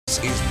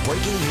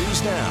breaking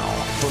news now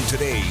from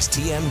today's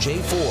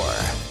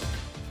TMJ4.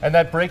 And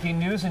that breaking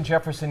news in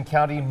Jefferson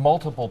County,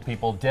 multiple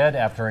people dead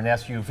after an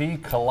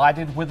SUV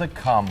collided with a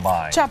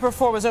combine. Chopper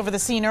 4 was over the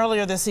scene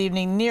earlier this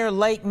evening near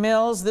Lake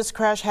Mills. This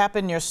crash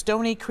happened near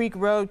Stony Creek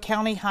Road,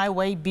 County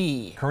Highway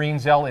B. Corrine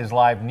Zell is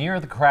live near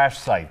the crash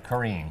site.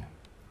 Corrine.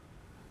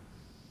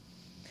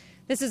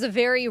 This is a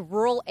very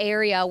rural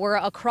area. We're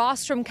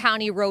across from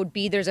County Road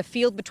B. There's a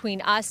field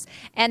between us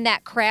and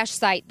that crash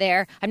site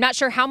there. I'm not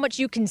sure how much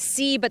you can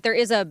see, but there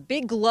is a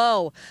big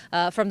glow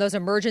from those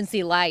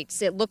emergency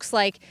lights. It looks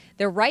like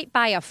they're right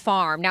by a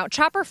farm. Now,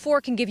 Chopper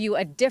 4 can give you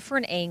a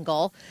different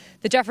angle.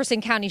 The Jefferson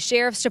County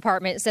Sheriff's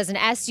Department says an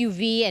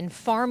SUV and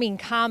farming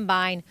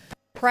combine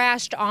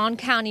crashed on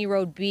County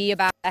Road B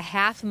about a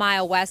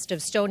half-mile west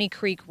of Stony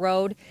Creek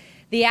Road.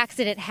 The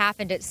accident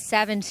happened at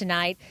 7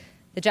 tonight.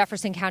 The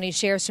Jefferson County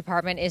Sheriff's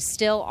Department is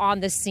still on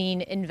the scene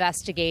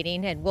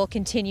investigating, and we'll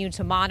continue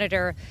to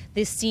monitor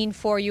this scene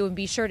for you. And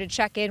be sure to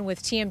check in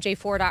with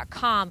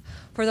TMJ4.com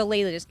for the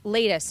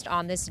latest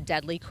on this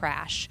deadly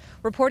crash.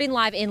 Reporting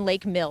live in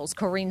Lake Mills,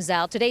 Corrine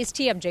Zell, today's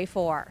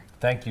TMJ4.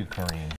 Thank you, Corrine.